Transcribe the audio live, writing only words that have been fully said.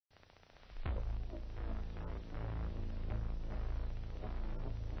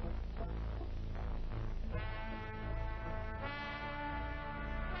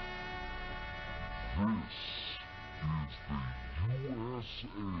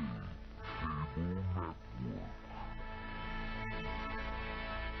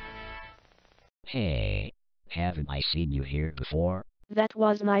Hey, haven't I seen you here before? That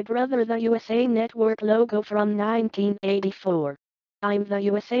was my brother, the USA Network logo from 1984. I'm the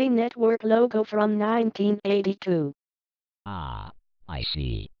USA Network logo from 1982. Ah, I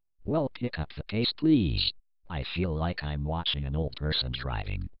see. Well, pick up the pace, please. I feel like I'm watching an old person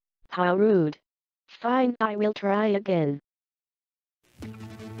driving. How rude. Fine, I will try again. This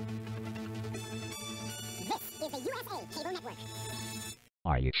is the USA Cable Network.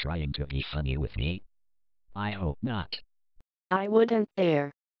 Are you trying to be funny with me? I hope not. I wouldn't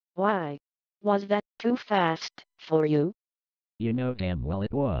dare. Why? Was that too fast for you? You know damn well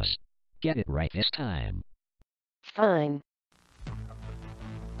it was. Get it right this time. Fine.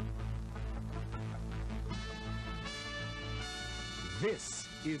 This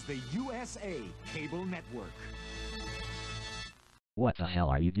is the USA Cable Network. What the hell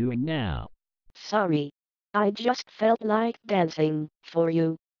are you doing now? Sorry. I just felt like dancing for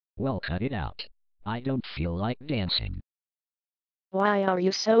you. Well, cut it out. I don't feel like dancing. Why are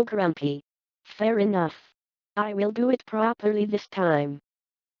you so grumpy? Fair enough. I will do it properly this time.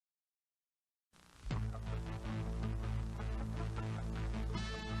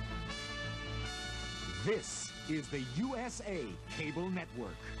 This is the USA Cable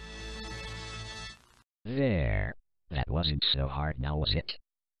Network. There. That wasn't so hard now, was it?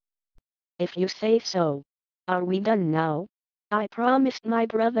 If you say so. Are we done now? I promised my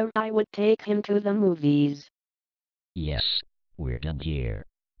brother I would take him to the movies. Yes. We're done here.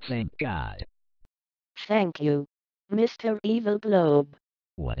 Thank God. Thank you, Mr. Evil Globe.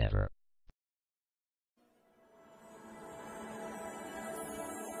 Whatever.